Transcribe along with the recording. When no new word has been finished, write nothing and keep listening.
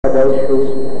Kadoshu,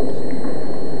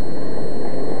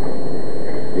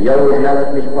 Yoz Melech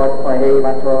Mishpat Pahei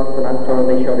Vator Tanantor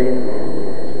Meshavim,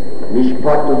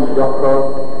 Mishpat Uzdoko,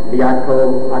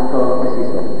 Biakov Ator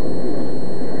Osiso.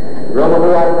 Romahu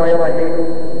Adonai Eloheinu,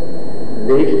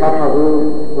 V'ishtachavu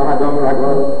Lahadom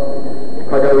Ragol,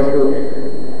 Kadoshu,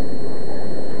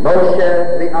 Moshe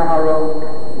V'Aharon,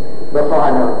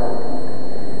 V'Kohanot,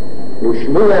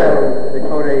 Ushmuel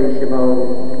V'Torah Shemo,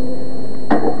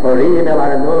 Korim El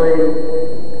Adonai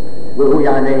V'Hu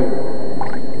Yanei,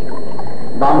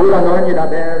 Ba'amur Anon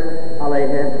Yidaber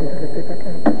Aleihem,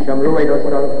 Shamru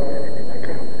Eidosot,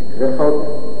 V'Chot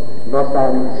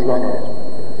Nosal Shlomo.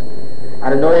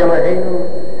 Adonai Eloheinu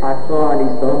Ato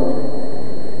Anisom,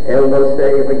 El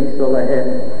Nosei V'Yiso Lehem,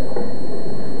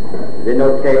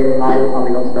 V'Notei Al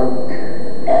Aliyosam.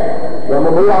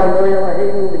 Romahu Adonai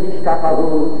Eloheinu V'Yishtachavu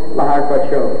Lahar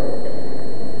Kodsho,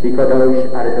 V'Kadosh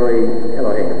Adonai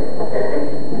Eloheinu.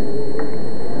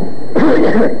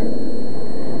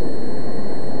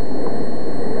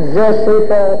 The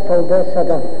Sefer Toldos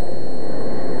Adam.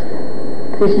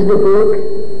 This is the book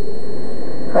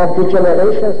of the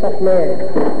generations of man.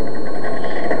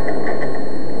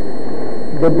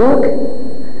 The book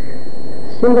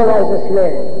symbolizes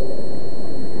man.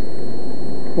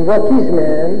 What is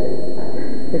man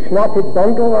if not a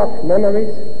bundle of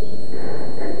memories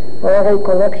or a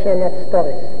collection of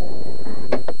stories?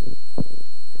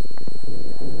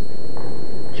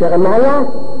 Jeremiah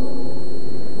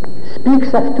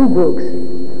speaks of two books,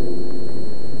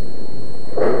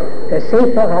 the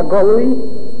Sefer HaGolui,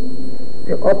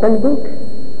 the open book,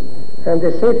 and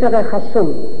the Sefer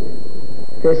HaChasum,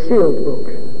 the sealed book.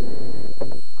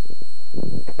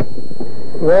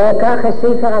 וכך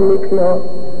הספר המקנו,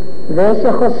 ויש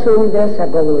החסום ויש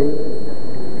הגלוי.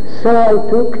 So I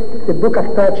took the book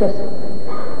of purchase,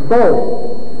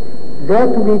 both that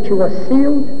which was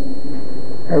sealed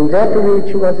and that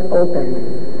which was opened.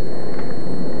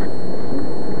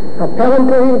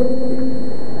 Apparently,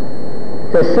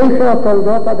 the Sefer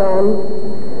Toldot Adam,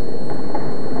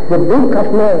 the book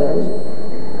of man,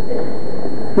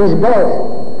 is both.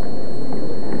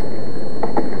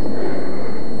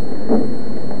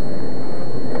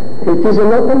 It is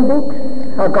an open book,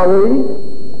 a gallery,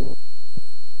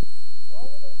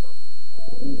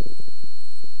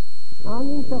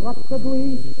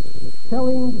 uninterruptedly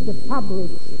telling the public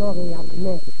story of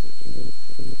man.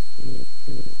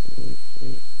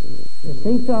 The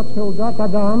Sefer Toldot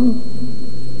Adam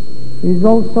is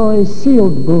also a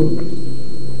sealed book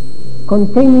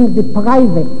containing the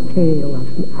private tale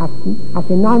of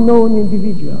an unknown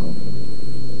individual.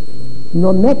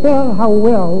 No matter how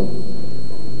well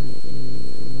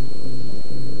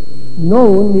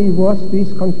known he was to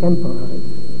his contemporaries,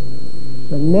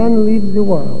 when man leaves the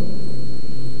world,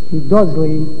 he does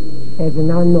live as an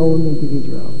unknown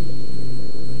individual.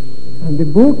 And the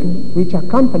book which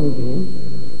accompanied him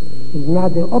is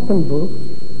not the open book,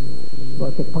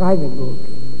 but a private book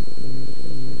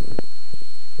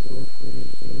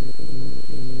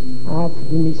of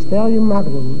the mysterium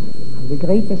magnum, of the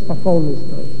greatest of all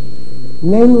mysteries,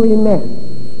 namely man.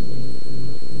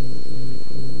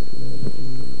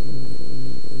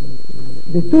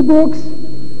 The two books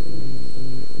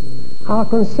are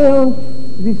concerned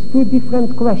with two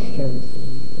different questions.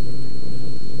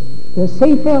 The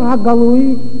Sefer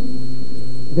HaGalui,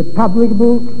 the public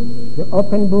book, the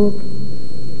open book,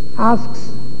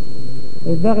 asks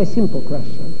a very simple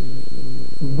question.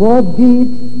 What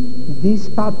did this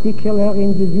particular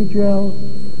individual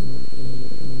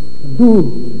do?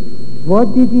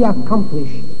 What did he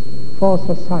accomplish for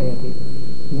society?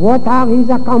 What are his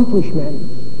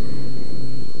accomplishments?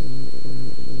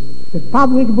 The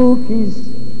public book is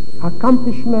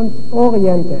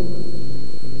accomplishment-oriented.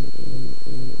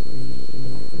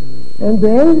 And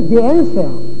the answer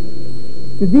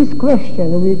to this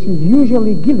question, which is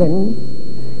usually given,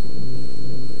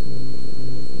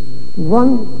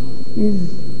 one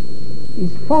is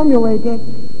formulated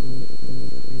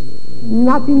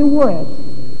not in words,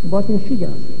 but in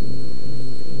figures.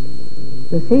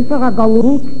 The Sefer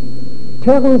HaGalui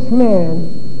turns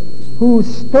man, whose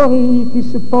story it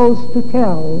is supposed to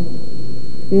tell,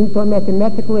 into a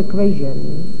mathematical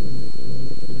equation.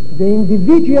 The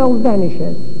individual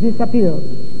vanishes, disappears,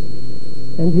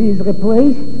 and he is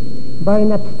replaced by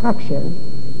an abstraction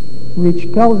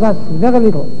which tells us very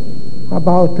little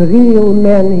about real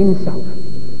man himself.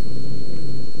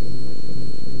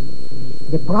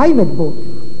 The private book,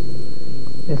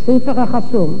 the Sefer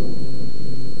HaChasum,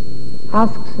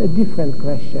 asks a different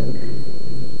question.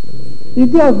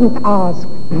 It doesn't ask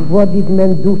what did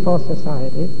men do for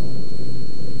society.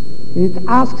 It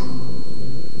asks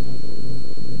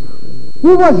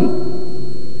Who was he?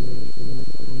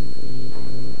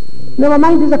 Never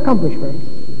mind his accomplishments,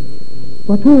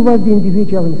 but who was the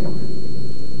individual himself?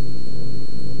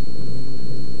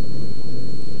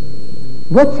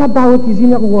 What's about his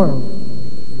inner world?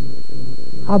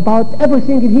 About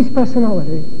everything in his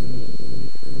personality,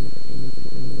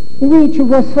 which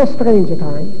was so strange at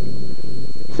times,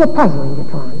 so puzzling at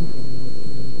times,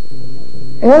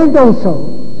 and also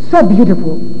so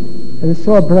beautiful and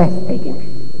so breathtaking.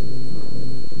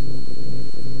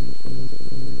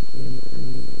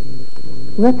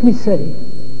 Let me say,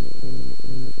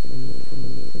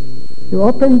 the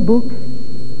open book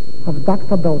of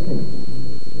Dr. Belkin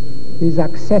is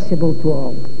accessible to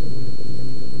all.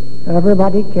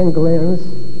 Everybody can glance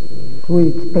through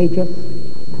its pages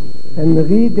and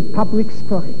read the public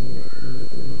story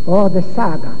or the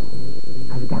saga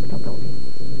of Dr. Belkin.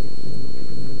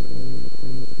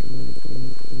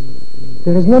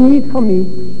 There is no need for me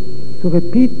to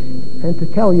repeat and to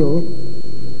tell you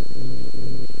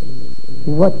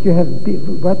what you have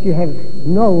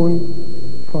known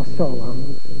for so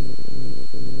long.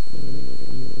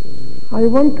 I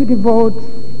want to devote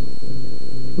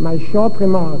my short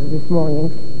remarks this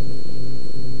morning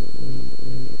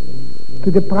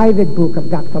to the private book of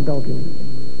Dr. Belkin.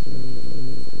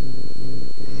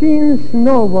 Since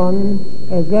no one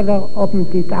has ever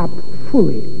opened it up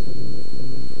fully,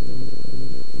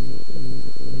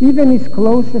 even his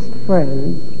closest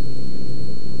friends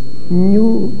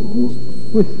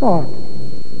who thought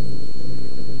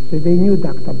that they knew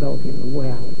Dr. Belkin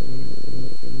well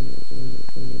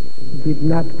did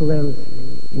not glance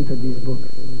into this book.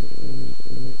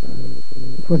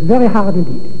 It was very hard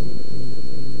indeed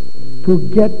to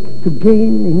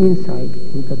gain an insight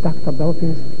into Dr.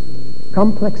 Belkin's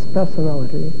complex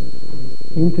personality,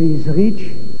 into his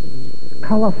rich,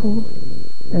 colorful,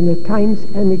 and at times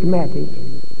enigmatic,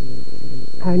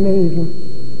 I may even,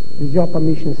 with your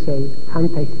permission, say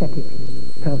antithetic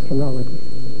personality.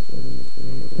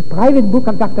 The private book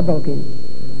of Dr. Belkin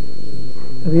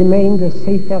remained a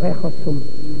Sefer Echosum,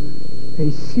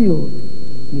 a sealed,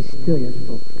 mysterious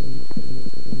book.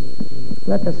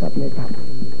 Let us submit up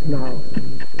now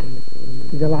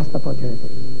to the last opportunity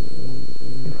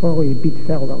before we bid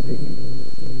farewell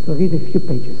to read a few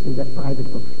pages in that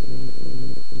private book.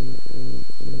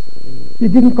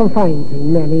 It didn't confine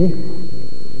in many,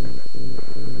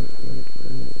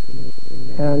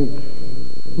 and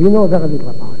we know very little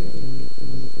about it.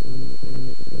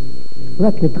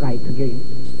 Let me try to gain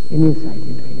an insight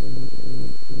into it.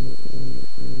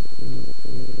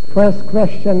 First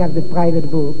question of the private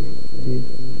book is,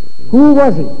 who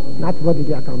was he? Not what did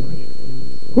he accomplish.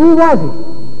 Who was he?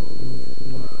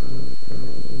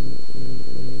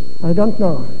 I don't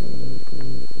know.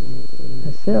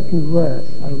 A certain verse,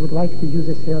 I would like to use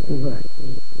a certain verse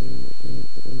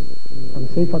from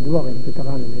Sefer Dvorim,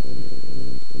 Deuteronomy,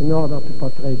 in order to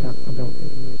portray Dr. Belkin.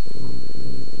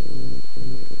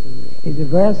 It's a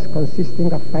verse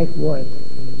consisting of 5 words,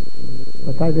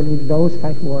 but I believe those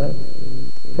 5 words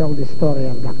tell the story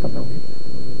of Dr. Belkin.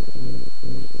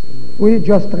 We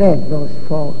just read those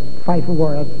 5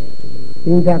 words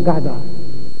in the Agada.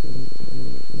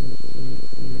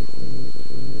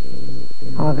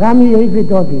 Arami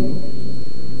Evidovi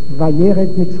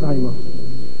Vayered Mitzraymo.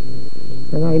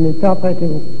 And I'm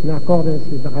interpreting in accordance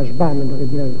with the Rashban and the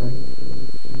Rebbe Ezra.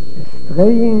 A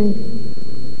straying,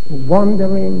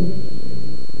 wandering,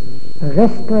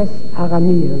 restless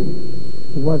Aramean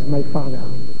was my father.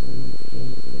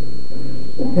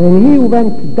 And he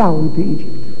went down to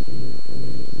Egypt.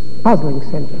 Puzzling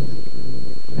sentence,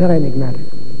 very enigmatic.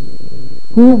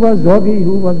 Who was Ovi?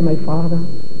 Who was my father?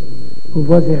 Who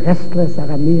was a restless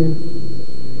Aramean?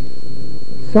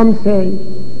 Some say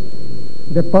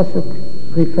the pasuk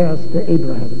refers to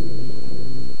Abraham.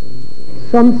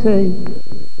 Some say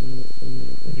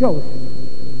Joseph,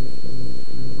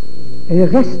 a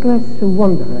restless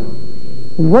wanderer,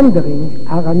 wandering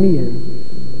Aramean,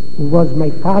 who was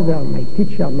my father, my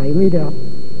teacher, my leader,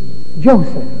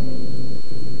 Joseph.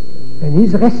 And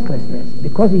his restlessness,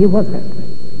 because he was restless,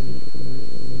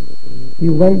 he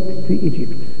went to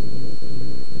Egypt,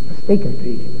 was taken to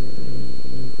Egypt.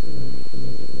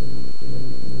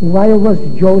 Why was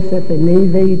Joseph a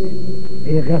Nevid,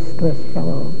 a restless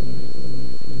fellow?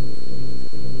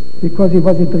 Because he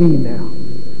was a dreamer,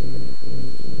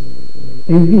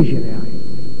 a visionary.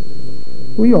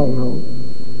 We all know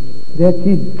that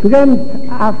he dreamt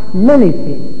of many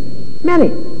things,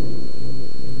 many.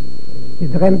 He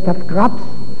dreamt of crops,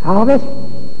 harvest,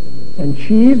 and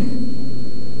sheaves.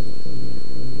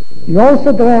 He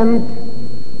also dreamt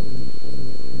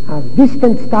of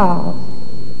distant stars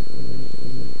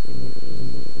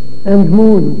and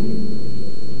moons.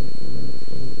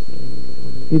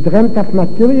 He dreamt of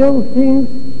material things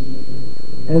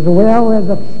as well as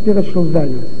of spiritual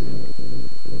values.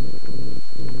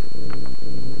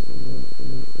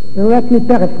 And let me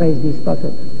paraphrase this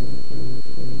passage.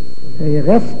 A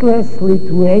restless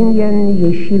Lithuanian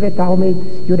yeshiva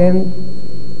Talmud student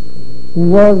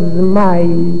was my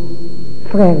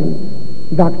friend,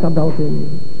 Dr. Belkin.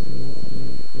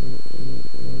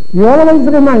 He always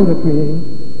reminded me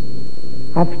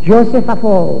of Joseph of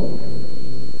old.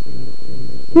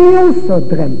 He also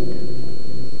dreamt.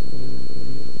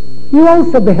 He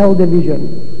also beheld a vision.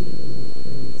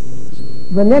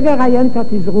 Whenever I entered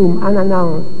his room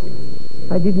unannounced,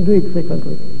 I didn't do it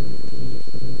frequently.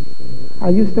 I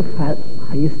used to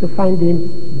find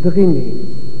him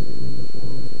dreaming.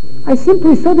 I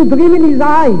simply saw the dream in his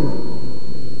eyes.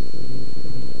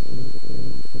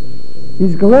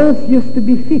 His glance used to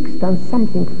be fixed on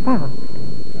something far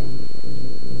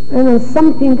and on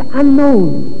something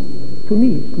unknown to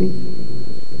me, please.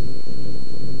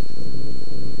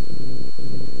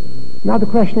 Now the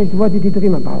question is, what did he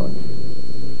dream about?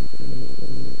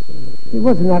 He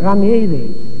was an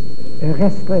Aramean, a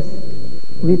restless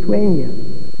Lithuanian.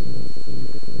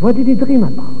 What did he dream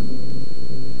about?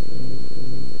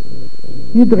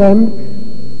 He dreamt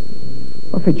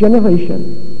of a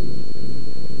generation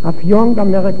of young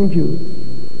American Jews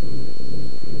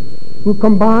who would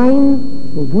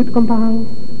combine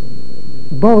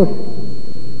both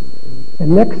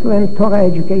an excellent Torah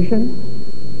education,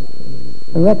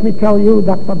 and let me tell you,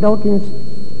 Dr. Belkin's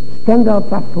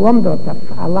standards of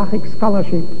halachic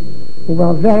scholarship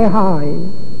were very high.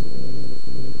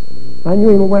 I knew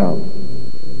him well.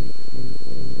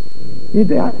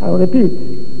 I'll repeat,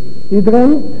 he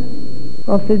dreamt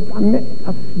of a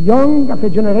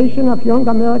generation of young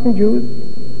American Jews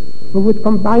who would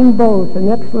combine both an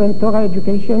excellent Torah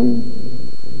education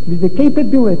with the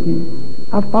capability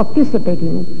of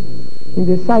participating in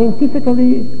the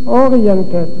scientifically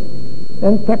oriented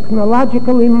and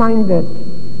technologically minded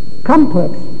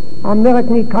complex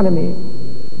American economy.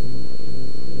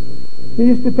 He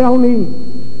used to tell me,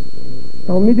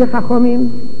 Talmidei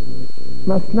Chachomim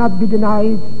must not be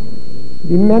denied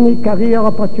the many career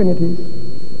opportunities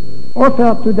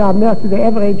offered to the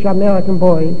average American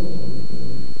boy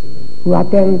who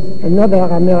attends another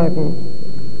American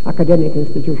academic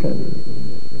institution.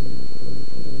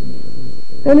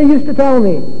 And he used to tell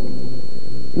me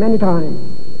many times,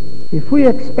 if we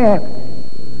expect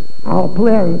our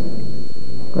plans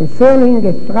concerning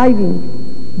a thriving,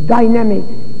 dynamic,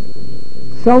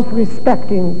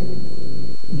 self-respecting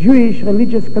Jewish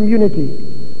religious community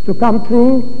to come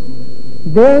true,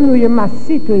 then we must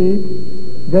see to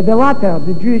it that the latter,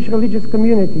 the Jewish religious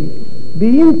community,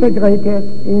 be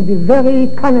integrated in the very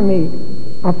economy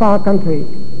of our country,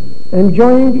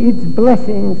 enjoying its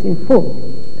blessings in full.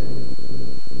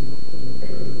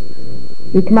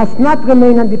 It must not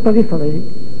remain on the periphery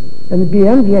and be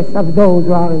envious of those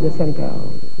who are in the center.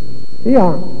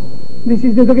 Yeah, this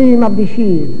is the dream of the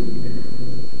sheaves,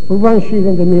 with one sheaf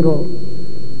in the middle,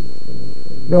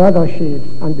 the other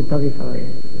sheaves on the periphery.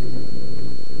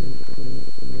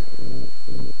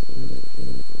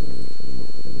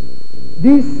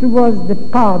 This was the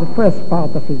first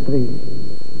part of his dream.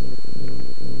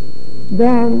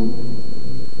 Then,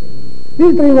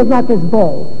 this dream was not as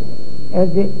bold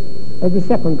as the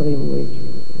second dream, which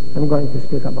I'm going to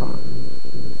speak about.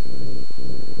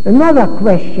 Another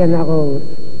question arose.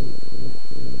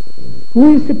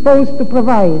 Who is supposed to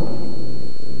provide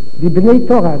the Bnei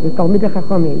Torah, the Talmidei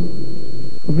Chachomim,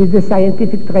 with the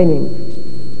scientific training?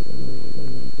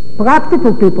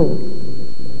 Practical people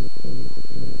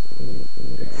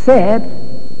said,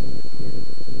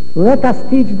 let us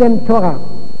teach them Torah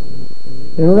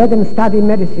and let them study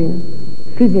medicine,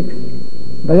 physics,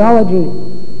 biology,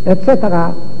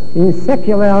 etc. in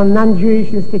secular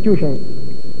non-Jewish institutions.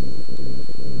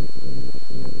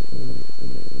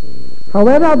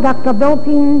 However, Dr.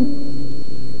 Belkin,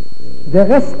 the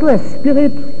restless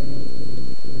spirit,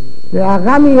 the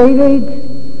Aramean,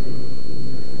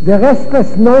 the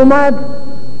restless nomad,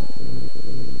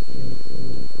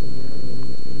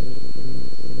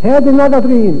 had another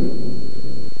dream.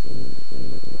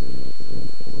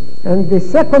 And the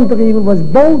second dream was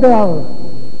bolder,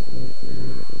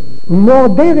 more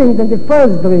daring than the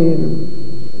first dream.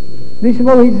 This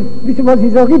was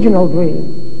his original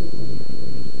dream.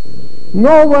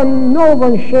 No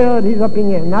one shared his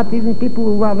opinion, not even people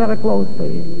who were very close to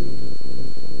him.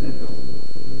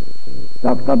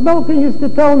 Dr. Belkin used to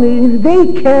tell me, if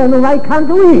they can, why can't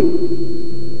we?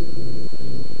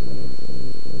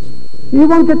 He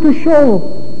wanted to show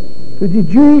to the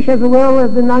Jewish as well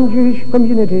as the non-Jewish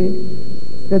community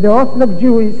that the Orthodox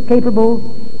Jew is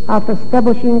capable of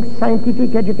establishing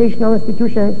scientific educational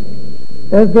institutions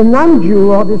as the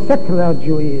non-Jew or the secular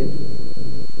Jew is.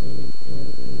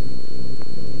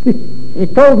 He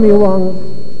told me once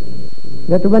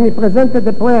that when he presented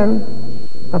the plan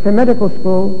of a medical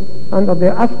school under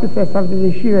the auspices of the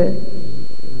yeshiva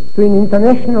to an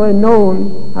internationally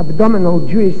known abdominal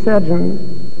Jewish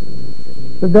surgeon,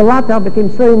 that the latter became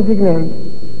so indignant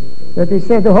that he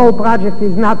said the whole project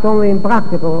is not only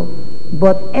impractical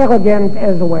but arrogant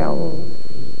as well.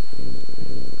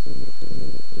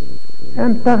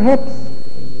 And perhaps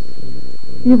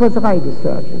he was right, the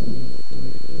surgeon.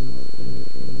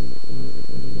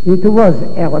 It was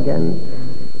arrogant.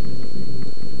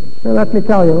 Now let me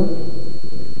tell you,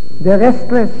 the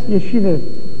restless yeshiva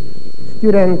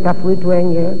student of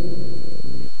Lithuania,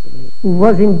 who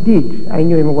was indeed, I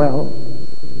knew him well,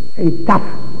 a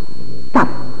tough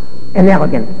and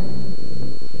arrogant.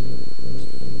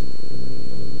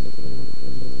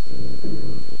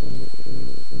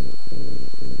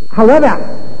 However,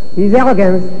 his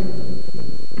arrogance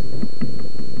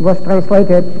was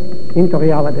translated into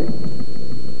reality.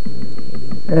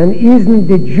 And isn't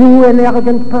the Jew an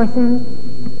arrogant person,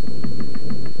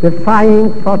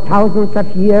 defying for thousands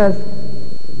of years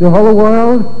the whole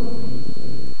world?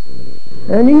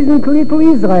 And isn't little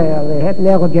Israel an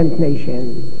arrogant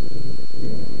nation,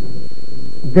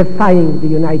 defying the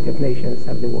United Nations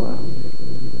of the world?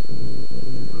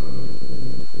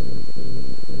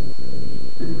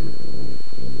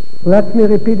 Let me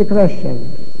repeat the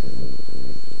question,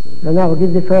 and I will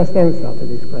give the first answer to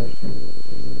this question.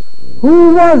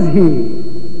 Who was he?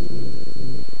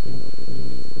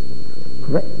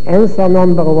 Answer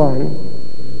number one,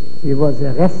 he was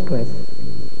a restless,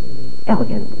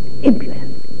 arrogant,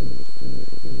 impudent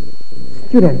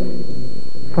student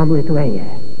from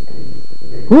Lithuania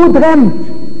who dreamt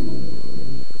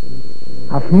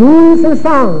of moons and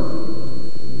suns,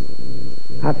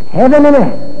 of heaven and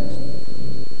earth.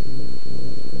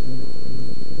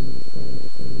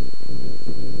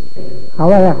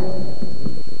 However,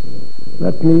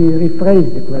 let me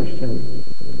rephrase the question.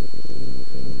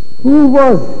 Who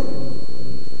was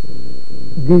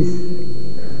this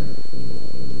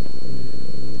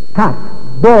tough,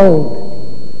 bold,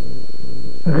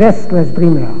 restless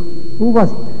dreamer? Who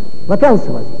was it? What else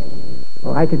was it?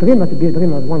 All right, a dreamer, to be a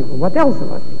dreamer is wonderful. What else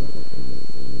was it?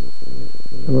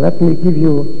 And let me give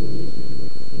you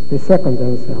the second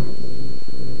answer.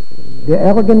 The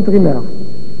arrogant dreamer,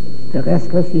 the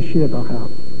restless yeshiva bacher,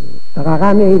 the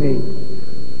Rarami Evi,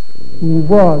 who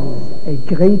was a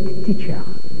great teacher,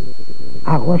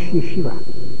 a Rosh Yeshiva.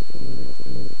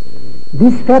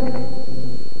 This fact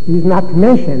is not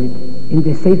mentioned in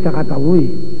the Sefer HaGalui.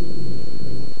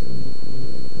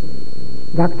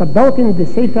 Dr. Belkin, the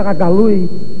Sefer HaGalui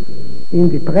in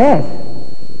the press,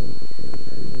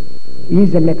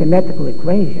 is a mathematical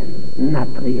equation, not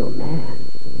real man.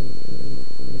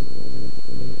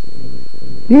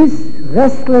 This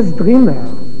restless dreamer,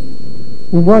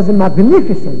 who was a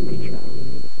magnificent teacher.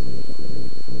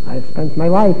 I've spent my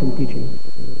life in teaching.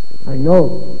 I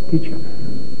know teacher.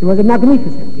 He was a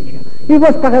magnificent teacher. He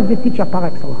was perhaps the teacher par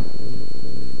excellence.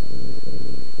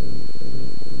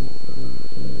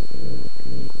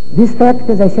 This fact,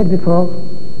 as I said before,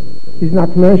 is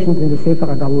not mentioned in the Sefer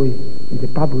HaGalui, in the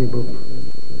public book.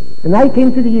 And I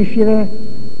came to the yeshiva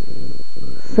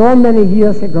so many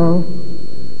years ago.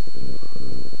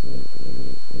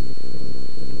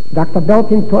 Dr.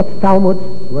 Belkin taught Talmud,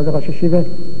 was a Rosh Yeshiva,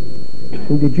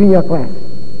 in the junior class.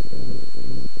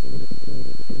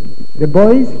 The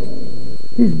boys,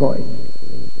 his boys.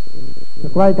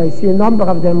 Look right, I see a number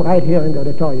of them right here in the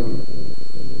auditorium.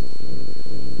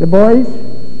 The boys,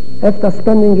 after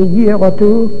spending a year or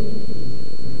two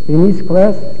in his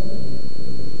class,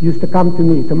 used to come to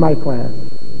me, to my class.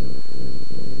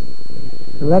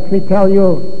 And let me tell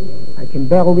you, I can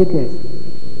bear witness,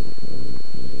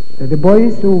 that the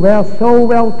boys who were so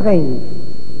well trained,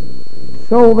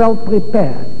 so well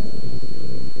prepared,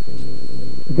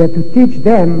 that to teach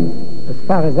them, as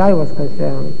far as I was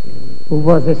concerned,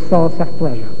 was a source of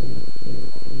pleasure.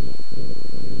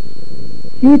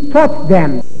 He taught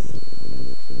them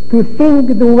to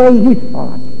think the way he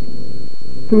thought,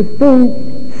 to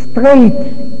think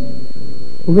straight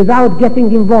without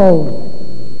getting involved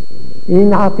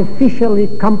in artificially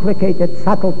complicated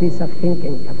subtleties of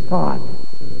thinking, of thought,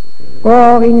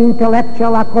 or in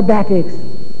intellectual acrobatics.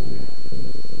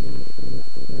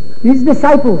 His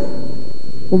disciples,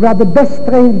 who were the best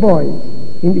trained boys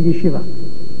in the yeshiva.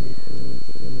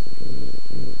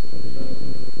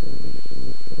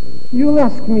 You'll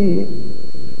ask me,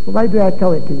 Why do I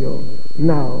tell it to you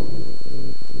now?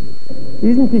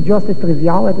 Isn't it just a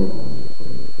triviality?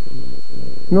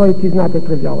 No, it is not a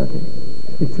triviality.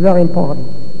 It's very important.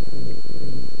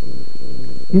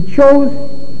 It shows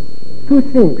two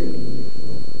things.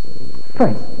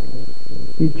 First,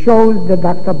 it shows that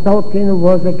Dr. Belkin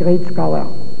was a great scholar.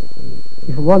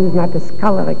 If one is not a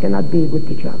scholar, he cannot be a good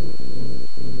teacher.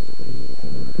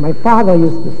 My father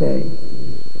used to say,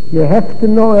 you have to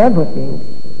know everything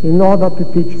in order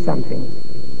to teach something.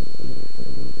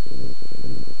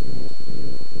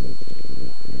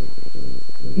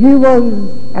 He was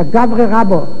a Gavre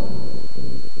Rabbo,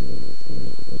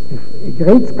 a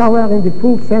great scholar in the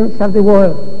full sense of the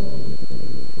word.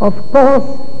 Of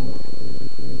course,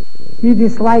 he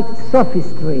disliked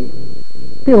sophistry,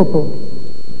 pilpul.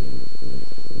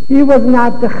 He was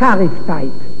not the Harif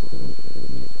type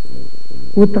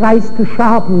who tries to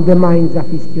sharpen the minds of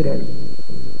his students.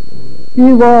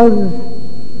 He was,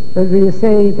 as we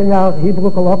say it in our Hebrew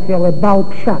colloquial, a Baal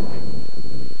Pshat,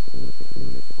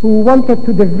 who wanted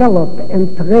to develop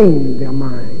and train their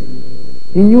minds.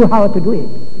 He knew how to do it.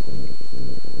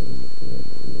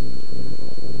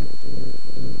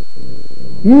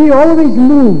 He always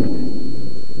moved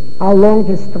along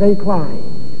a straight line.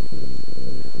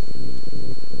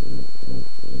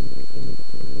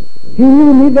 He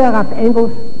knew neither of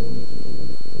angles,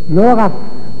 nor of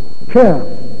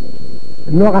curves,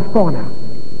 nor of corners.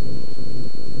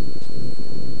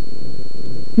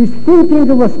 His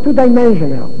thinking was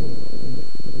two-dimensional.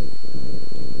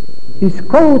 His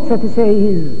code, so to say,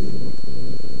 his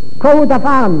code of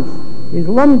arms, his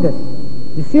lomdes,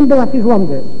 the symbol of his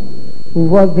lomdes,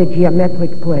 was the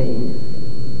geometric plane.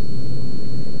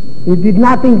 He did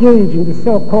not engage in the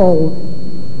so-called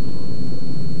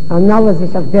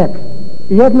analysis of depth.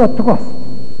 He had no trust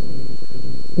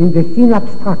in the thin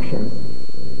abstractions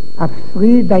of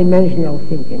three-dimensional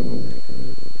thinking.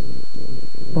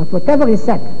 But whatever he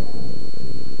said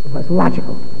was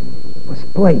logical, was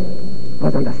plain,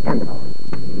 was understandable.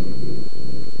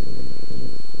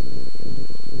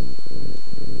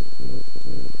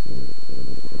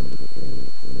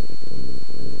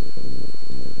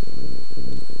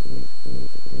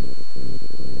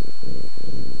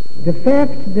 The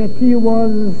fact that he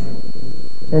was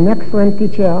an excellent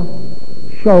teacher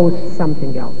shows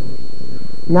something else.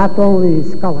 Not only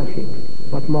his scholarship,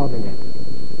 but more than that.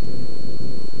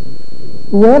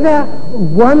 Whether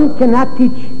one cannot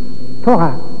teach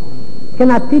Torah,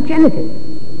 cannot teach anything,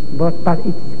 but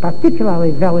it's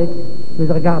particularly valid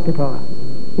with regard to Torah.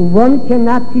 One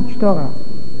cannot teach Torah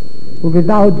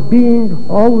without being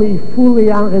wholly,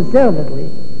 fully, unreservedly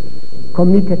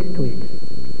committed to it.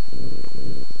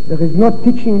 There is no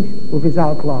teaching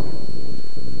without love.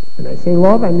 When I say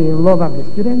love, I mean love of the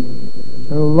student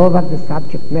and love of the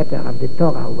subject matter of the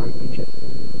Torah one teaches.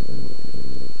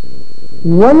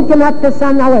 One cannot pass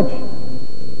on knowledge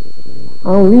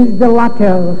unless the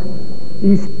latter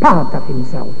is part of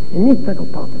himself, an integral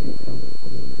part of himself.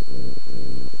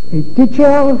 A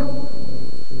teacher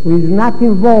who is not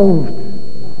involved,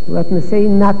 let me say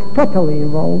not totally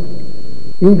involved,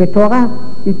 in the Torah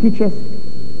he teaches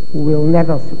will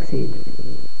never succeed.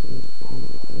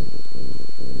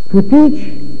 To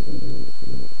teach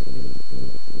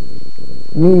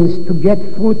means to get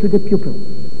through to the pupil,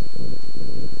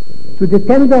 to the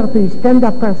tender, to his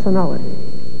tender personality.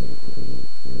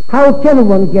 How can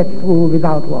one get through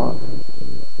without love?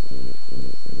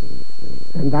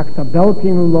 And Dr.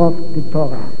 Belkin loved the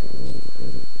Torah.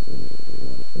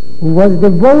 He was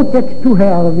devoted to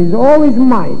her with all his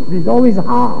might, with all his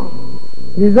heart,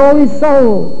 with all his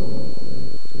soul.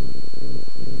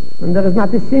 And there is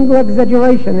not a single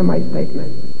exaggeration in my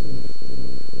statement.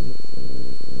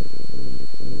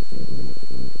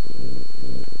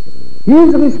 He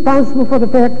is responsible for the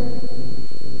fact,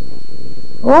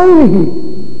 only he,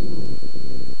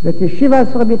 that Yeshiva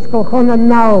Srebitz-Kolchona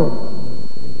now,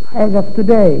 as of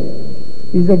today,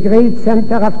 is a great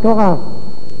center of Torah,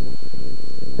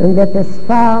 and that as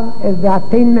far as the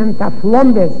attainment of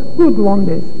Lomdes,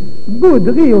 good,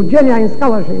 real, genuine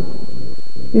scholarship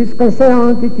is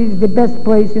concerned, it is the best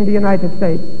place in the United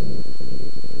States.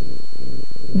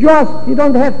 Just, you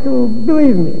don't have to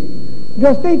believe me,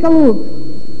 just take a look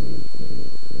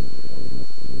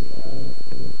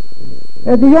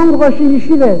at the young Rosh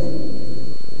Yeshivas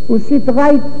who sit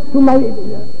right to my,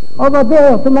 over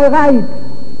there, to my right.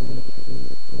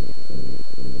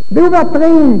 They were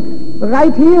trained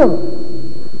right here.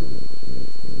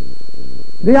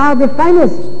 They are the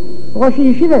finest Rosh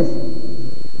Yeshivas.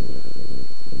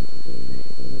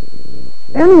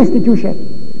 Any institution,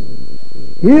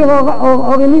 here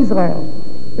or in Israel,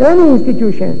 any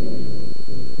institution,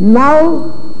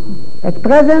 now at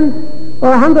present or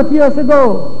 100 years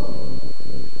ago,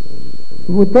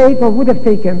 would take or would have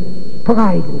taken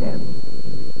pride in them.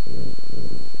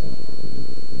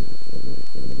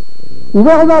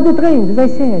 Where were they trained? As I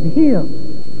said, here.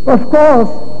 Of course,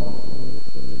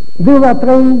 they were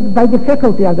trained by the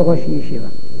faculty of the Rosh Yeshiva.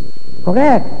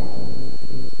 Correct.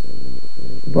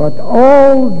 But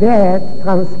all that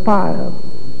transpired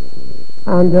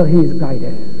under his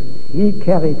guidance. He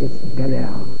carried this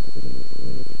banner.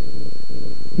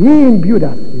 He imbued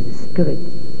us with the spirit,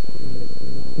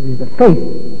 with the faith,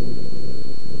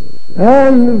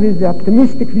 and with the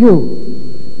optimistic view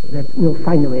that we'll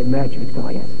finally emerge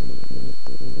victorious.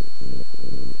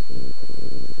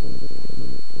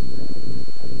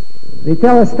 They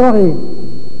tell a story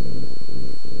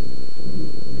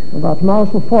about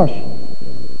Marshal Foch,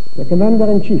 the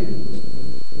commander-in-chief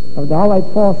of the Allied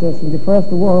forces in the First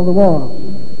World War.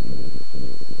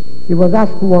 He was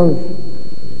asked once,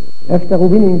 after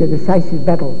winning the decisive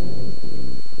battle,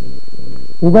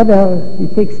 whether he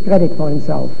takes credit for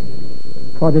himself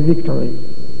for the victory.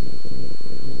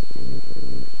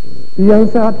 He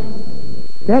answered,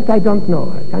 "That I don't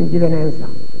know, I can't give an answer.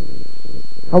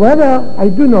 However, I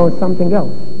do know something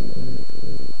else,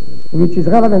 which is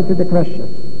relevant to the question.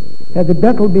 Had the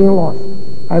battle been lost,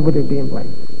 I would have been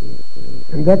blamed."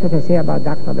 And that's what I say about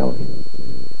Dr. Belkin.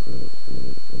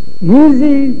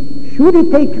 Should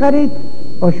he take credit,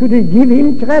 or should he give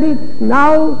him credit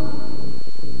now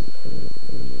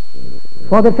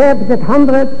for the fact that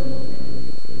hundreds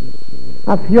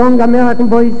of young American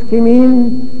boys came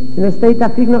in a state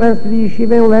of ignorance to the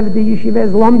yeshiva, left the yeshiva,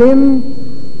 slummed him?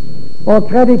 Or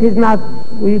credit is not,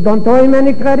 we don't owe him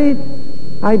any credit?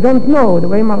 I don't know, the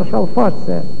way Marshal Foch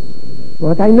said.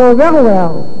 But I know very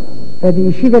well that the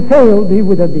yeshiva failed, he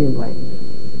would have been blamed.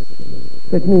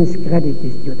 That means credit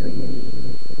is due to him.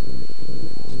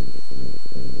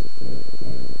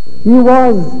 He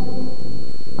was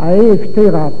a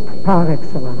Torah par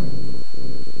excellence.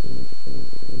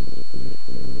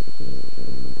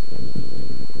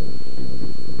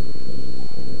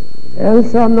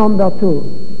 Answer number 2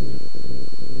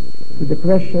 to the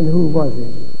question, who was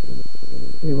it?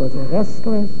 He was a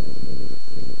restless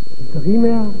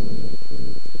dreamer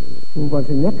who was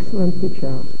an excellent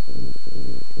teacher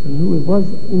and who was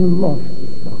in love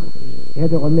with Torah. He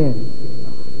had a romance with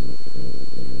Torah.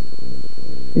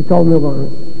 He told me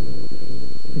once,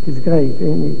 it is great,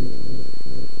 it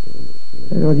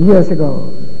was years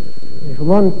ago, if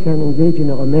one can engage in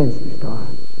a romance with Torah,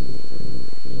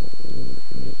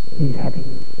 he's happy.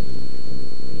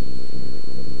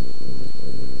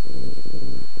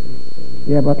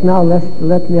 Yeah, but now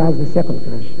let me ask the second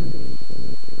question.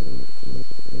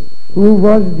 Who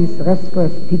was this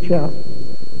restless teacher,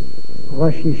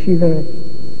 Rosh Yeshiva,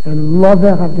 and lover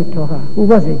of the Torah? Who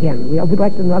was he again? I would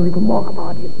like to know a little more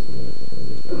about him.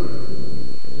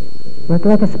 But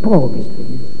let us probe it,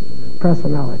 his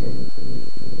personality.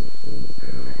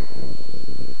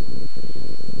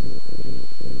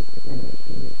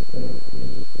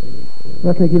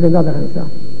 Let me give another answer.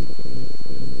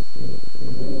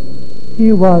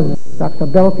 He was, Dr.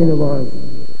 Belkin was,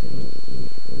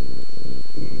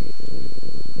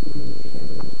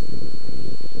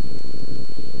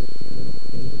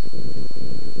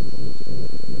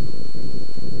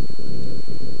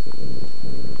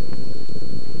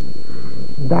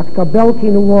 Dr.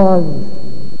 Belkin was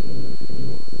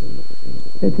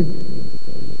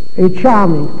a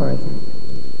charming person.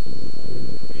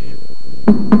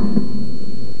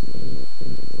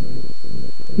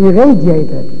 He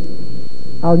radiated,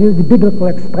 I'll use the biblical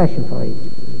expression for it,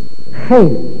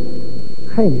 Chaim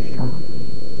is charm.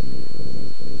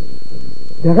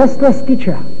 The restless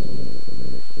teacher,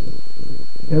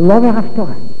 the lover of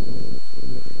Torah,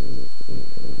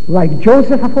 like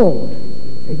Joseph of old,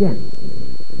 again,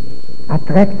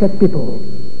 attracted people.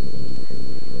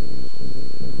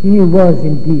 He was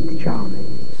indeed charming.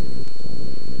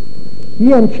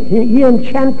 He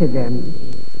enchanted them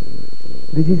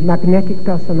with his magnetic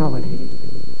personality.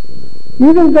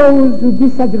 Even those who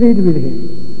disagreed with him,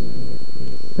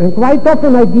 and quite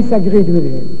often I disagreed with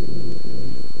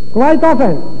him, quite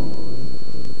often,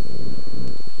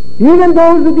 even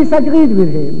those who disagreed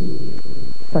with him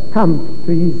succumbed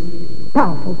to his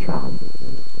powerful charm.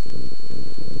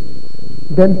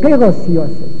 The Emperor's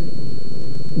Yosef,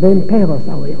 the Emperor's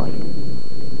Aoiroi.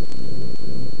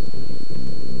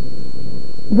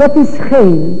 What is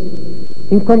Chaim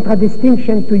in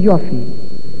contradistinction to Yofi,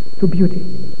 to beauty?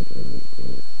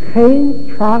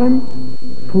 Chaim, charm,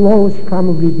 flows from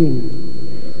within,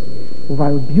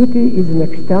 while beauty is an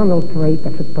external trait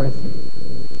of a person.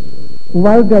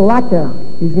 While the latter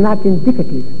is not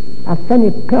indicative a funny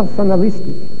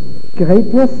personalistic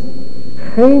greatness,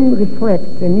 Chaim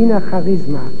reflects an inner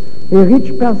charisma, a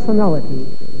rich personality,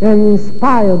 and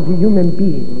inspired the human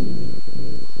being.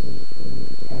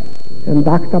 And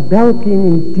Dr. Belkin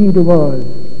indeed was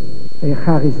a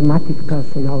charismatic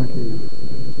personality.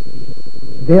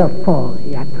 Therefore,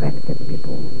 he attracted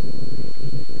people.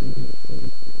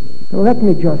 So let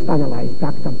me just analyze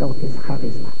Dr. Belkin's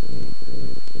charisma.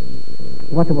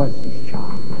 What was his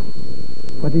charm?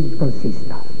 What did it consist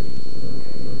of?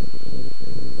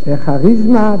 The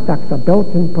charisma Dr.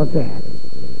 Belkin possessed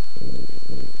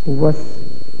was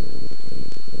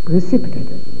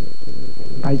precipitated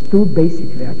by two basic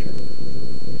virtues.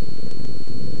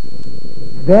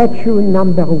 Virtue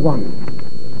number one,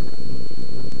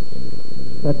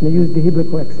 let me use the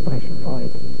Hebrew expression for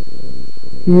it.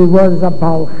 He was a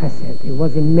Baal Chesed. He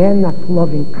was a man of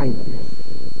loving kindness.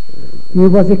 He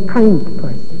was a kind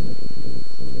person.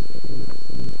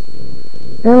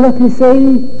 And let me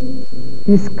say,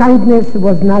 his kindness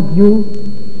was not due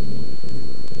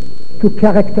to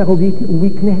character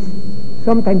weakness.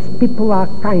 Sometimes people are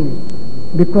kind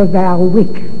because they are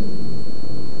weak,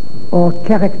 or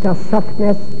character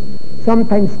softness.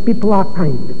 Sometimes people are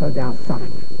kind because they are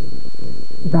soft.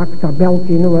 Dr.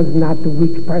 Belkin was not a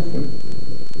weak person.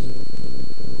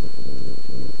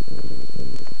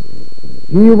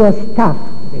 He was tough,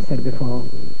 they said before,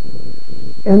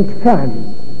 and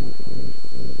firm.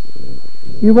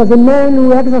 He was a man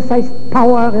who exercised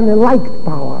power and he liked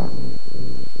power.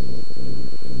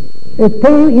 At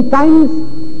times,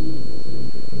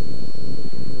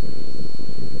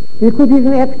 he could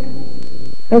even act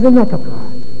as an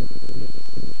autocrat.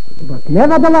 But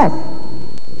nevertheless,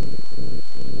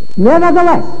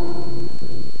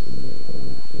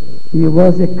 he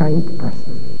was a kind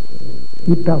person.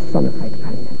 He personified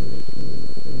kindness.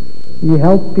 He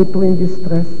helped people in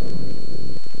distress.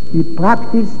 He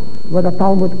practiced what the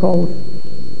Talmud calls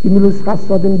Imilus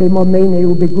Chasodim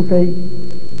B'Momeinu B'Gufei,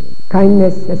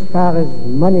 kindness as far as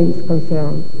money is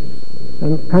concerned,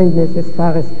 and kindness as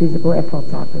far as physical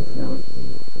efforts are concerned.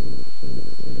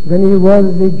 When he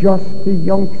was just a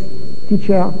young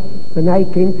teacher, when I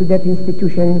came to that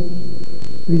institution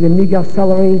with a meager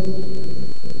salary,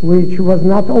 which was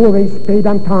not always paid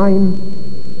on time,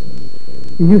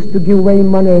 he used to give away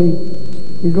money,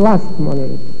 his last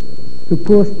money, to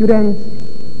poor students.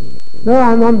 There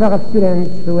are a number of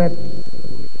students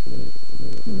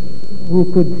who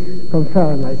could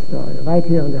confirm my story right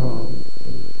here in the hall.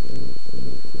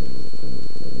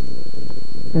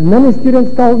 And many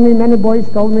students told me, many boys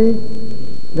told me,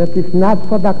 that if not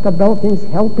for Dr. Belkin's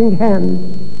helping hand,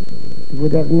 they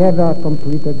would have never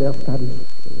completed their studies.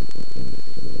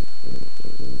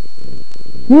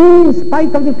 He, in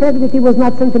spite of the fact that he was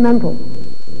not sentimental,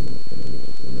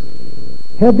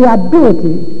 had the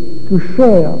ability to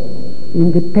share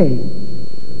in the pain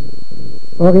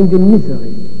or in the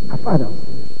misery of others.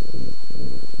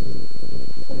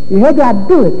 He had the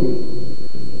ability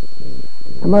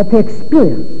to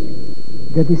experience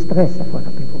the distress of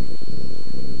other people.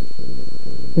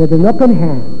 He had an open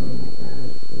hand,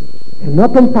 an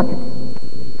open pocket,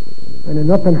 and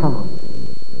an open heart,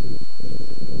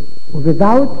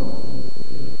 without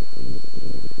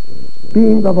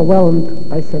being overwhelmed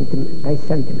by sentiment.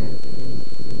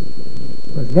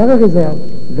 He was very reserved,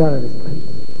 very restrained.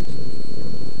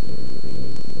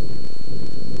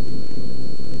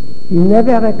 He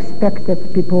never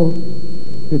expected people,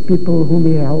 the people whom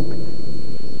he helped,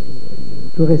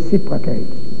 to reciprocate.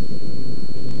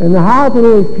 And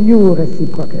hardly a few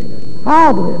reciprocated.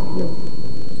 Hardly a few.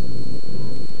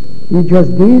 He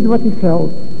just did what he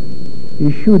felt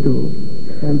he should do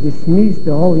and dismissed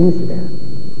the whole incident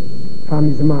from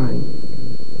his mind.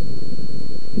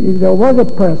 If there was a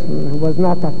person who was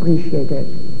not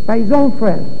appreciated by his own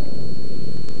friends,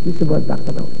 this was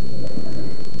Dr. Belkin.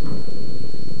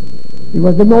 He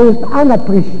was the most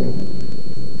unappreciated,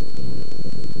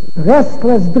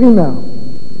 restless dreamer,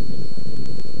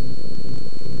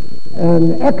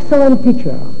 an excellent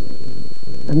teacher,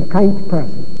 and kind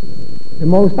person, the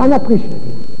most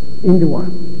unappreciated in the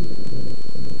world.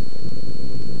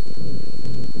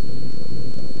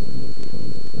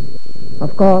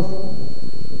 Of course,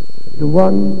 the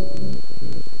one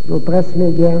who pressed me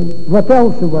again, what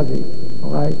else was he?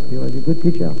 All right, he was a good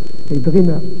teacher, a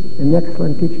dreamer, an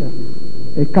excellent teacher,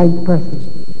 a kind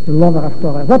person, a lover of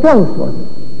Torah. What else was he?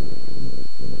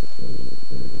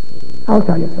 I'll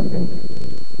tell you something.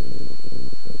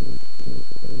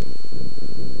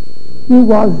 He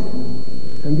was,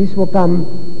 and this will come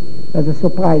as a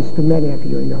surprise to many of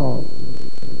you in the hall,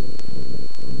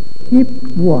 he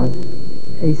was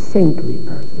a saintly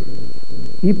person.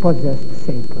 He possessed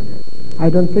saintliness. I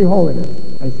don't say holiness,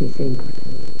 I say saintliness.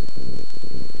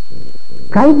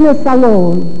 Kindness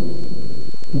alone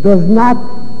does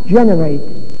not generate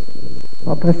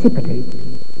or precipitate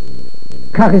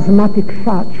charismatic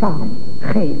charm,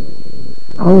 chaim,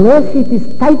 unless it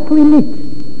is tightly knit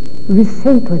with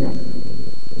saintliness.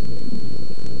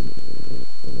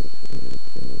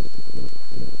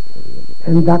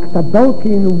 And Dr.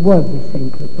 Belkin was a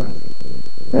saintly person.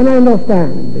 And I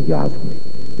understand that you ask me,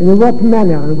 in what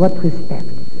manner and what respect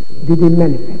did he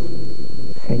manifest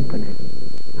saintliness?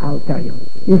 I'll tell you.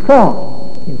 In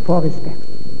four respects.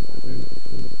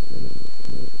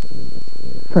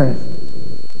 First,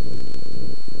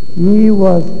 he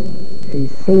was a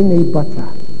sene botza.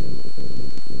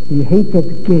 He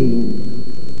hated gain.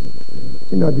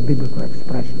 You know the biblical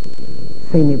expression,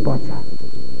 sene botza.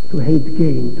 To hate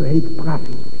gain, to hate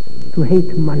profit, to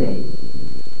hate money.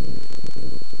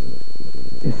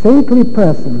 A saintly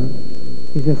person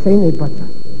is a sene botza.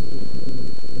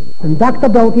 And Dr.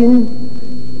 Belkin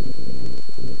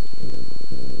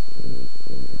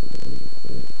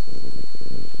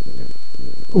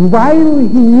while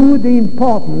he knew the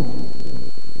importance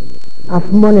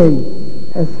of money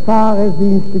as far as the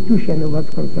institution was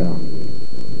concerned,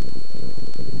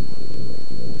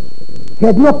 he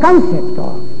had no concept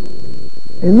of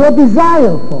and no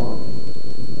desire for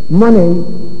money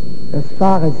as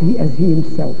far as he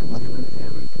himself was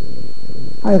concerned.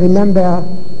 I remember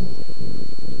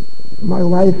my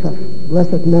wife of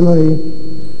blessed memory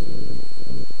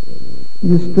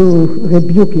used to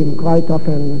rebuke him quite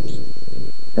often,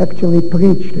 actually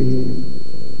preach to him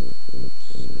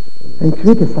and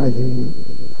criticize him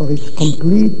for his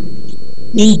complete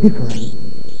indifference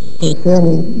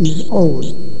concerning his own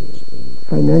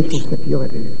financial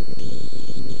security.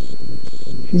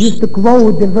 She used to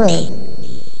quote the verse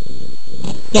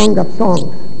Song of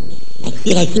Songs of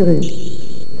Shir HaShirim,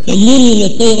 Shamuni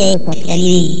Neteret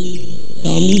HaKramim,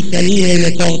 Shami Shalir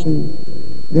Netorti.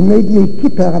 They made me a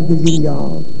keeper of the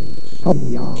vineyard.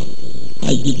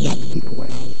 I did not keep well.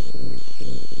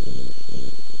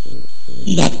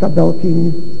 Dr.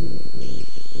 Belkin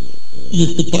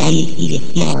used to promise with a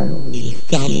smile, with a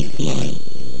charming smile,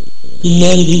 to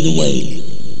mend his ways,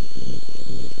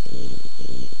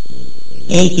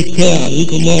 and to care a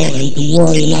little more and to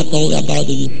worry not only about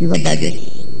the yeshiva budget,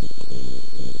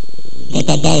 but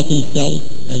about himself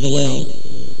as well.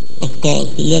 Of course,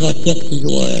 he never kept his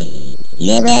word.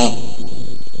 Never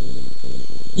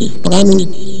his promise.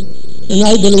 And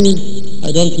I believe,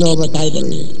 I don't know what I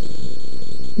believe,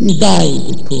 he died,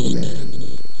 the poor man.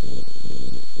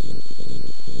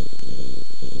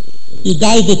 He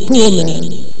died a poor man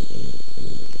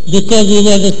because he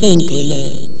was a saintly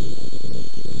man.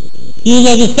 He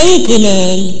was a saintly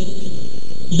man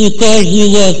because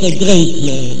he was a great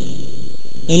man.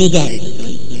 And he died a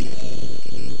great man.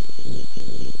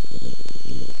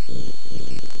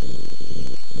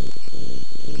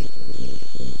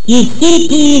 He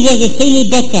simply was a sene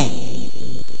botza.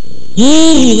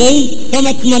 He raised so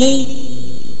much money,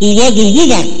 he was a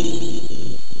wizard.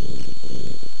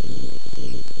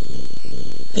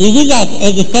 A wizard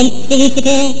as a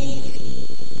solicitor.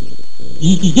 He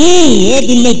had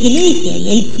imagination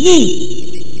and free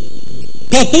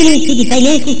pertaining to the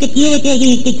financial security of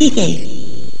the institution.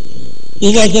 He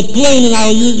was a plain, and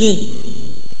I'll use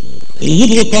a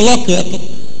Hebrew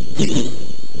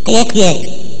colloquial,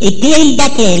 a plain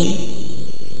butler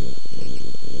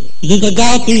with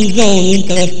regard to his own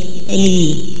interest and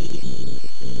needs.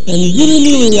 And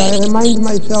really, I remind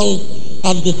myself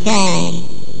of the psalm,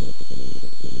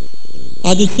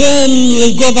 of the same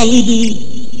Regova Libi,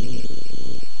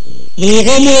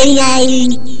 וירמו עיניי,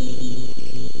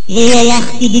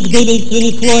 והלכתי בגדי ביתי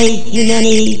נפלויס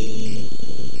ממני,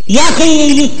 יחד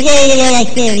ישראל אל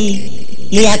השם,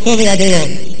 מהטוב ועד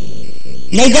היום.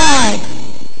 My God,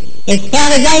 as far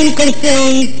as I'm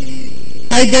concerned,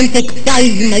 I don't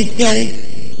excise myself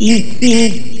in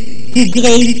things too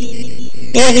great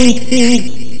or in things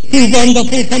too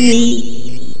wonderful for me.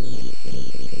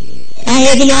 I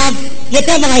have enough,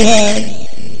 whatever I have,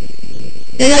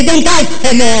 and I don't ask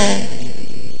for more.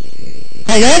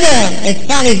 However, as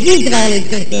far as Israel is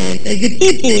concerned, as the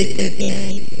people is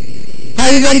concerned, I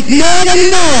want more and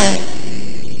more.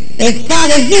 As far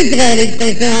as Israel is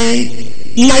concerned,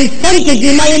 my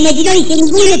fantasy, my imagination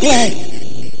is limitless.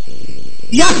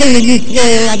 Yachal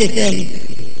Yisrael Adishem,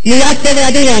 Miyaser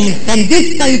Adiyam, from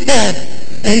this time forth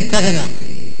and forever.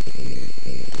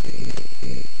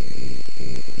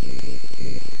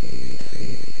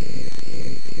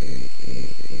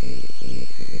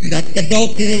 Dr.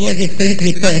 Belkin was a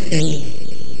saintly person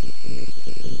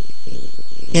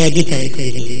for a different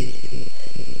reason.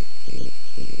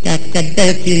 That Dr.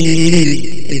 Belkin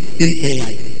lived a simple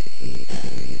life.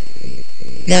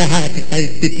 Never had to find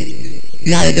people.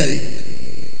 Nowadays,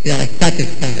 they are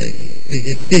satisfied with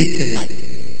a simple life.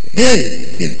 Very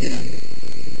simple life.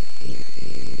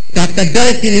 Dr.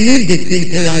 Belkin lived a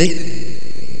simple life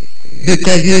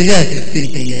because he was a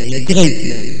simple man, a great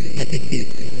man, not a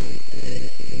simple man.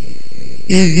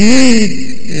 He lived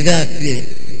without fear.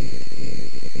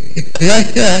 The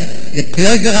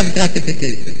pleasure of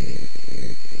gratification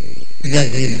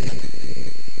was enough.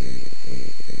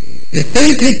 The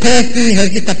saintly person has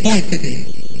the capacity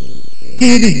to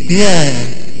endure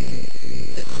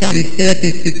some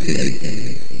certain situation,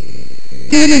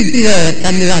 to endure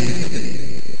some luxury.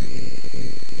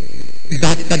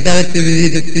 Dr. Belkin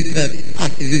lived a secret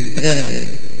after his prayer,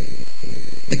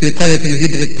 at the time in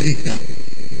Hebrew Svislach.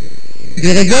 The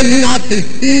regarding of the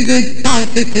secret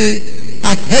particle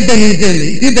of hedonism,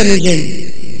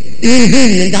 in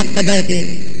him, Dr. Belkin.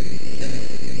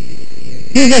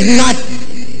 He was not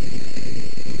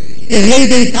a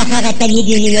lady Sahara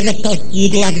Talmudim in the first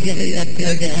with luxury of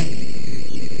pleasure.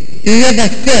 He never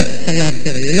searched for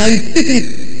luxury. And I'm speaking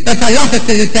of a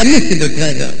luxury is permissible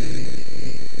pleasure.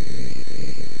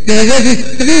 There was a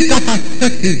street of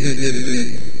asceticism,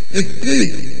 a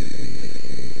street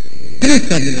of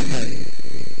the house.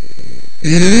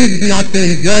 He lived not to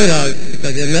enjoy life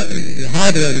because the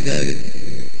harder of it,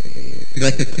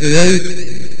 but to create,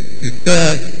 to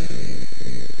serve,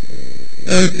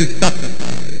 and to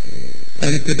sacrifice,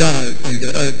 and to die on the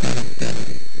earth after.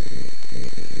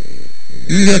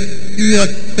 Your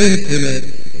sentiment,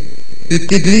 the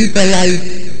deeper life,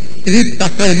 stripped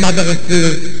of her mother of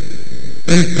earth,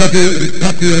 and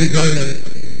copy enjoyment.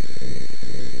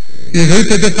 He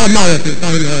hated the Samara to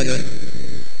find her.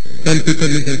 Then people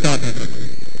in the Tata.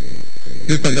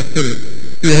 People understood.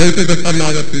 He hated the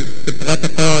Samara to the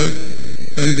protocol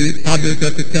and the public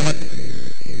of the church.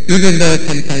 Even though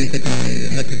sometimes the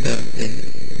time at the birthday.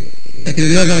 But he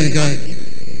never enjoyed it.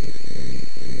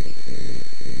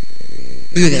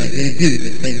 Either in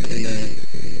Jesus' name for your life.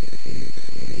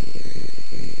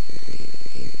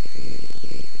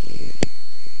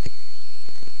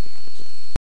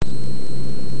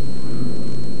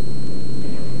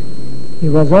 He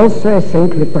was also a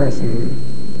saintly person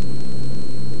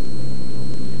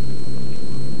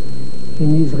in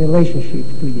his relationship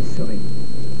to Yisrael.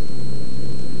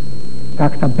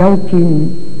 Dr.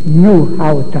 Belkin knew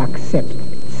how to accept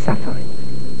suffering.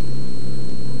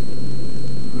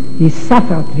 He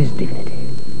suffered with dignity.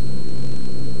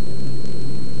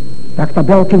 Dr.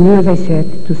 Belkin knew, as I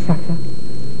said, to suffer,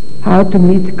 how to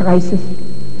meet crisis,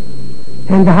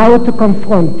 and how to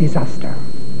confront disaster.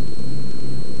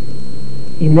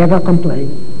 He never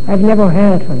complained. I've never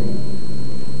heard from him.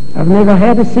 I've never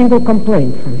heard a single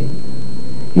complaint from him.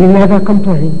 He never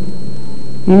complained.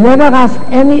 He never asked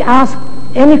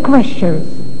any questions.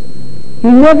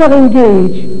 He never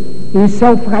engaged in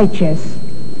self-righteous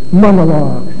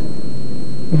monologues.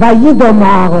 Vayidom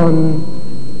Aaron,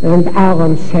 and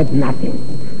Aaron said nothing.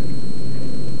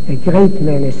 A great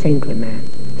man, a saintly man,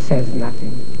 says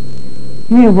nothing.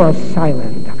 He was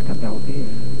silent, Dr. Belkin.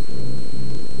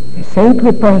 A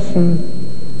saintly person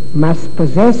must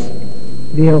possess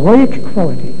the heroic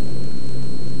quality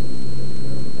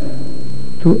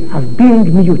of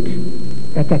being mute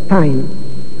at a time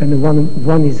when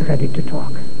one is ready to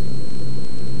talk.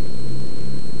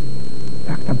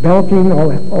 Dr. Belkin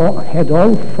had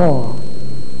all four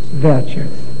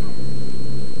virtues.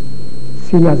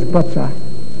 Sinas Botza,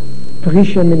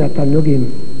 Prisha min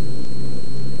Tanugim,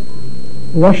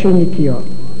 Washing Nikio,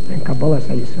 and Kabbalah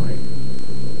Yisrael.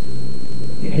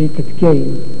 He hated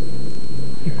gain.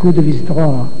 He could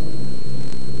withdraw.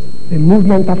 The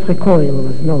movement of recoil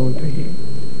was known to him.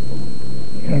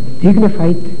 He had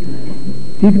dignified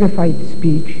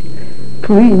speech,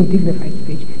 clean, dignified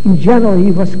speech. In general,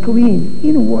 he was clean.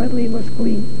 Inwardly, he was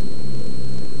clean.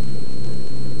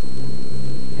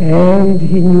 And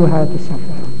he knew how to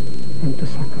suffer and to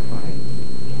sacrifice.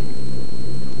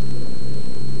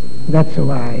 That's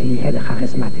why he had a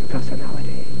charismatic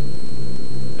personality.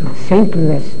 To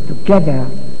saintliness together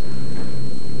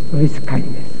with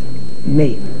kindness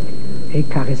made a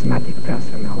charismatic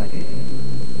personality.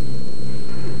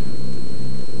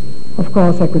 Of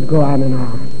course, I could go on and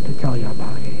on to tell you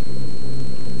about it.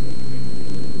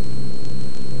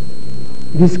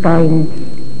 This kind,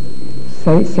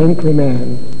 saintly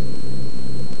man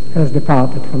has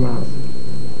departed from us.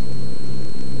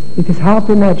 It is hard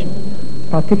to imagine,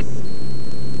 particularly,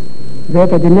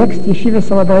 that at the next yeshiva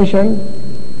celebration,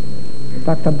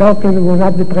 Dr. Belkin will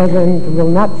not be present, will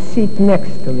not sit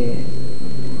next to me,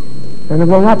 and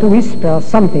will not whisper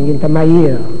something into my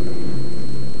ear.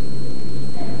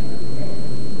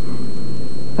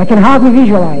 I can hardly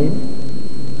visualize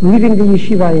leaving the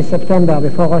yeshiva in September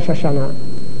before Rosh Hashanah,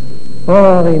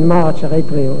 or in March or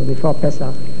April before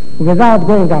Pesach, without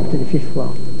going up to the 5th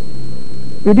floor.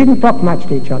 We didn't talk much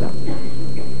to each other,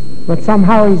 but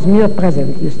somehow his mere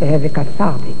presence used to have a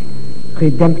cathartic,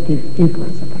 redemptive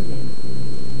influence upon me.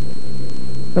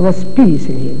 There was peace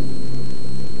in him,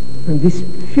 and this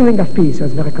feeling of peace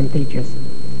was very contagious.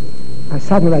 And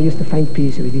suddenly I used to find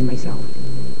peace within myself.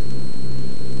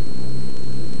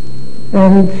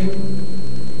 And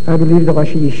I believe the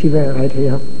Rosh Yeshiva right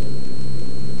here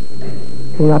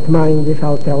will not mind if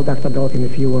I'll tell Dr. Belkin a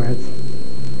few words.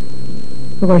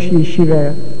 The Rosh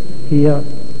Yeshiva here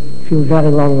feel very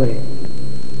lonely.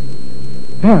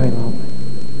 Very lonely.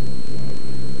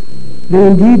 They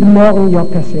indeed mourn your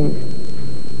passing.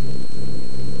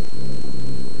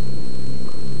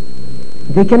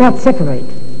 They cannot separate.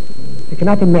 They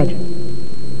cannot imagine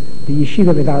the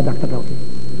yeshiva without Dr. Belkin.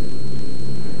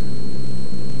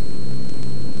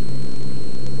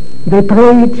 They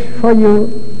prayed for you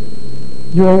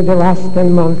during the last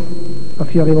 10 months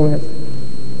of your illness,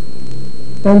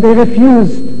 and they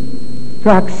refused to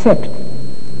accept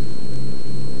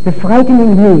the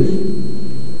frightening news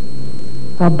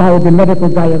about the medical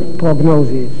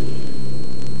prognosis.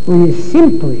 We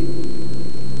simply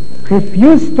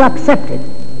refused to accept it,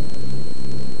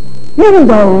 even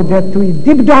though that we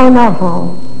deep down our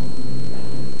heart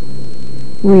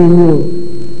we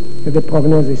knew that the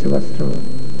prognosis was true.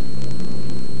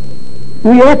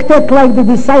 We acted like the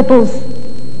disciples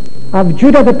of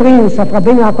Judah the Prince of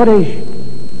Rabbeinu HaKodesh,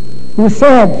 who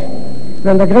said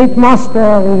when the great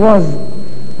master was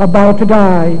about to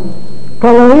die,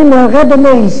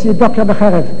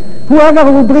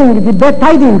 whoever will bring the bad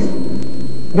tidings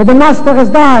that the master has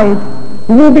died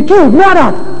will be killed,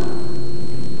 murdered.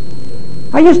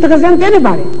 I used to resent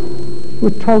anybody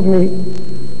who told me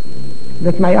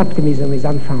that my optimism is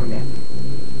unfounded.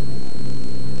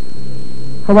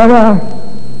 However,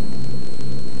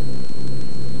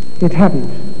 it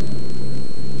happened.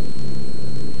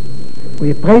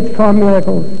 We prayed for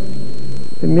miracles.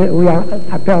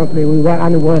 Apparently we were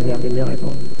unworthy of the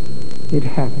miracle. It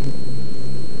happened.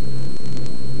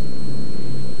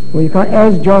 We can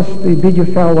ask just to bid you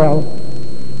farewell.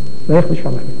 Lech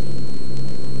l'shalom.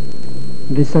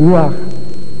 V'sanuach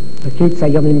v'ketz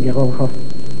hayomim gerolcha.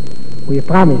 We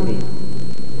promise thee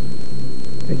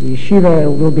that the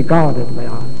yeshiva will be guarded by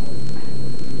us,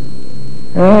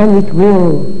 and it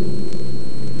will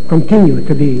continue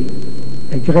to be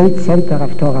a great center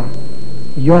of Torah.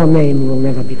 Your name will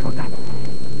never be forgotten.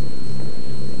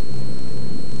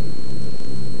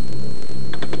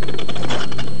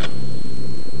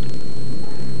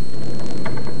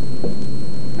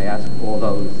 I ask all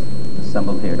those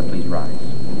assembled here to please rise.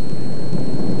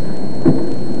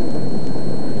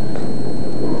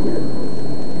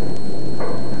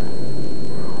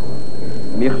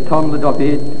 Michtam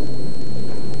LeDavid,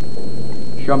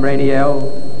 Shomreini El,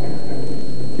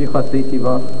 Tichasiti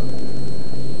Vach,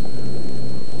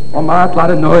 Omat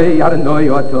Laranoi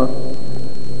Oto,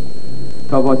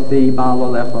 Tavosi Baal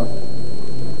Olecha,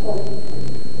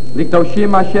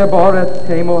 Likdoshim Asher Boret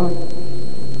Temo,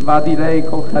 Vadilei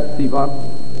Kol Chetziva,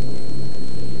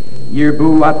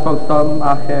 Yirbu Atfosam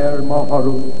Acher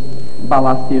Mohoru,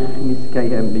 Balastich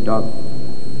Miskehem Midov,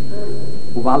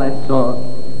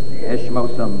 Uvaleso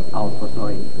Eshmosam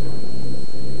Al-Fosoi.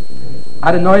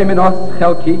 Adonai Minos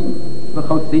Chelki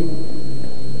V'chosi,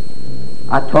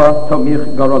 Ato Tomich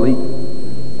Goroli,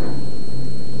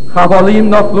 Chavolim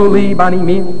Nofluli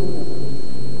Banimim,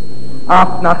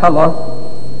 Af Nachalos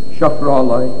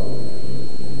Shofroloi,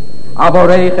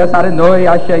 Avoreches Adonai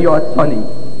Asher Yotzoni,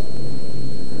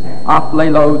 Af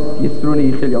Leilos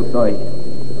Yisruni Chilyosoi,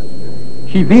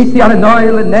 Shivisi Adonai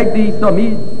Lenegdi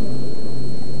Somid,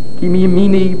 Ki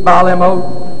miyamini ba'alemot,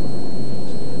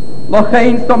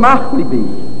 Lochein somach libi,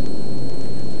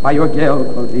 Vayogel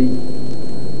kodi,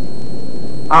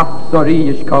 Af sori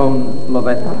yishkon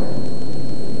loveta,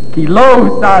 Ki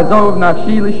lo sa'azov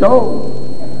nafshi l'shol,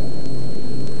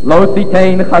 Lo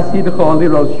sitein chasidcho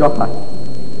liros shochat,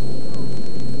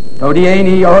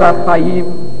 Todieni orach chayim,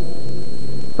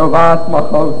 Tovas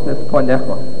machos es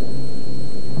ponecho,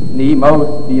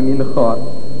 Nimos biyamincho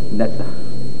netzach.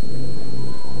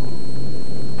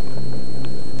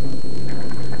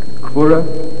 Kvura,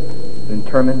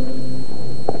 interment,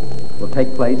 will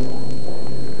take place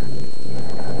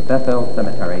at the Bethel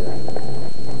Cemetery,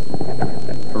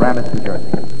 Paramus, New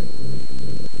Jersey.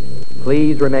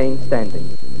 Please remain standing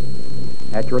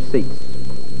at your seats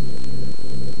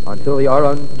until the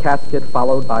Aron casket,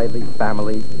 followed by the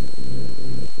family,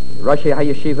 Rosh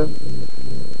Yeshiva,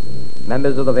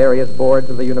 members of the various boards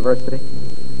of the university,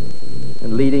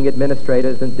 and leading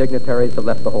administrators and dignitaries have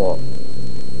left the hall.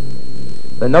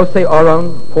 The Nosei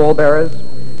Aron pallbearers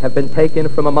have been taken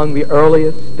from among the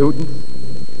earliest students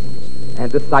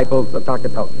and disciples of Dr.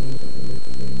 Belkin.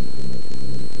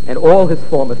 And all his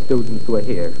former students who are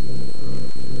here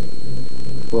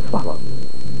will follow.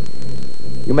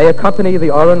 You may accompany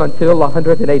the Aron until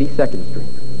 182nd Street,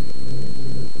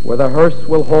 where the hearse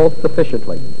will halt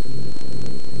sufficiently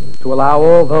to allow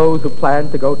all those who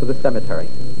plan to go to the cemetery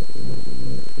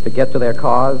to get to their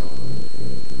cars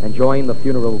and join the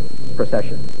funeral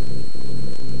procession.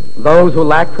 Those who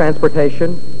lack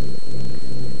transportation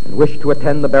and wish to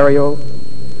attend the burial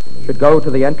should go to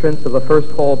the entrance of the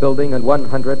first hall building on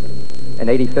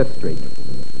 185th Street,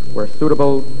 where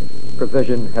suitable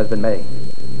provision has been made.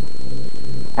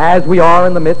 As we are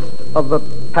in the midst of the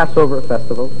Passover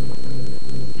festival,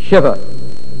 Shiva,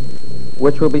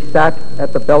 which will be sat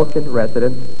at the Belkin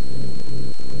residence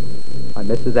by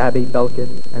Mrs. Abby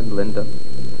Belkin and Linda,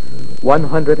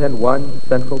 101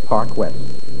 Central Park West,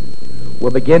 will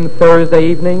begin Thursday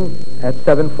evening at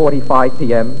 7:45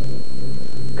 p.m.,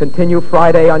 continue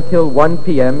Friday until 1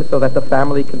 p.m. so that the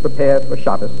family can prepare for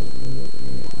Shabbos,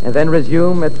 and then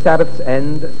resume at Sabbath's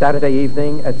end Saturday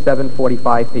evening at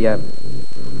 7:45 p.m.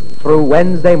 through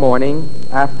Wednesday morning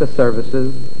after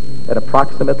services at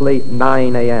approximately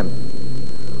 9 a.m.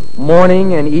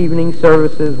 Morning and evening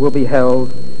services will be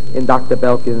held in Dr.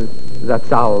 Belkin's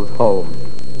Zatzal's home.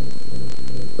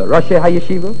 The Roshei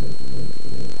HaYeshiva,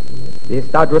 the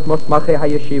Histadrut Mosmachei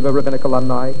HaYeshiva Rabbinic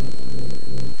Alumni,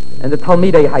 and the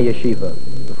Talmidei HaYeshiva,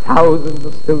 the thousands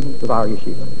of students of our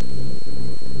yeshiva,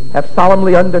 have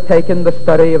solemnly undertaken the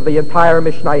study of the entire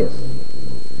Mishnayos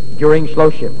during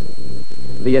Shloshim,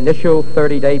 the initial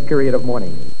 30-day period of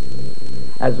mourning,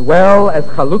 as well as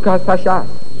Chalukas Hashas,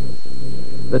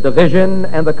 the division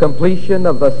and the completion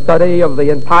of the study of the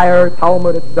entire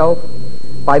Talmud itself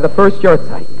by the first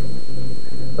Yortzeit,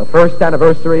 the first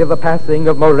anniversary of the passing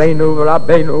of Moreinu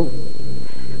Rabbeinu,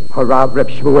 Harav Reb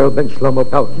Shmuel ben Shlomo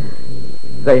Belkin,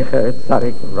 Zecher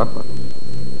Tzadik V'Racha,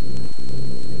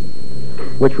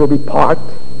 which will be part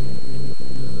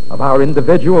of our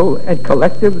individual and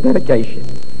collective dedication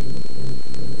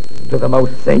to the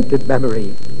most sainted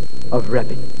memory of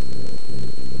Rebbe.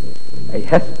 A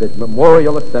Hesped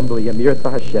Memorial Assembly, Emir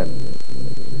Hashem,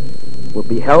 will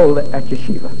be held at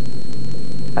Yeshiva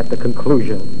at the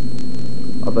conclusion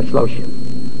of the Shloshim.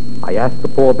 I ask the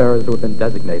pallbearers who have been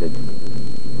designated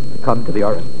to come to the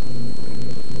Aron.